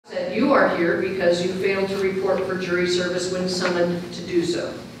that you are here because you failed to report for jury service when summoned to do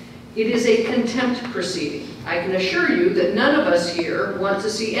so. It is a contempt proceeding. I can assure you that none of us here want to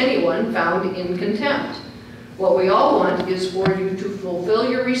see anyone found in contempt. What we all want is for you to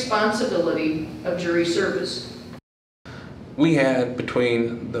fulfill your responsibility of jury service. We had,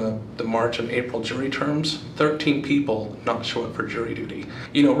 between the March and April jury terms, 13 people not show up for jury duty.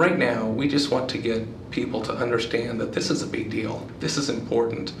 You know, right now, we just want to get people to understand that this is a big deal, this is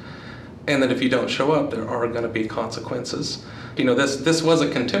important, and that if you don't show up, there are going to be consequences. You know, this was a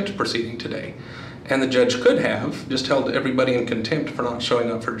contempt proceeding today, and the judge could have just held everybody in contempt for not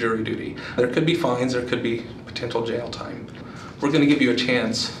showing up for jury duty. There could be fines, there could be potential jail time. We're going to give you a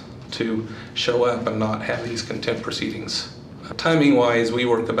chance to show up and not have these contempt proceedings. Timing-wise, we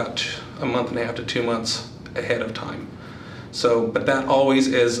work about a month and a half to 2 months ahead of time. So, but that always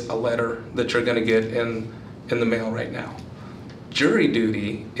is a letter that you're going to get in the mail right now. Jury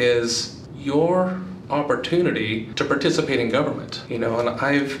duty is your opportunity to participate in government. You know, and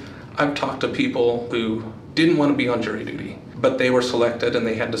I've talked to people who didn't want to be on jury duty, but they were selected and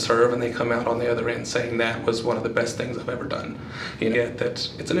they had to serve, and they come out on the other end saying that was one of the best things I've ever done. You know, that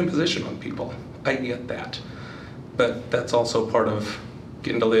it's an imposition on people. I get that. But that's also part of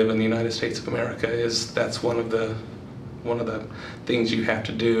getting to live in the United States of America. Is that's one of the things you have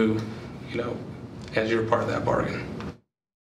to do, you know, as you're part of that bargain.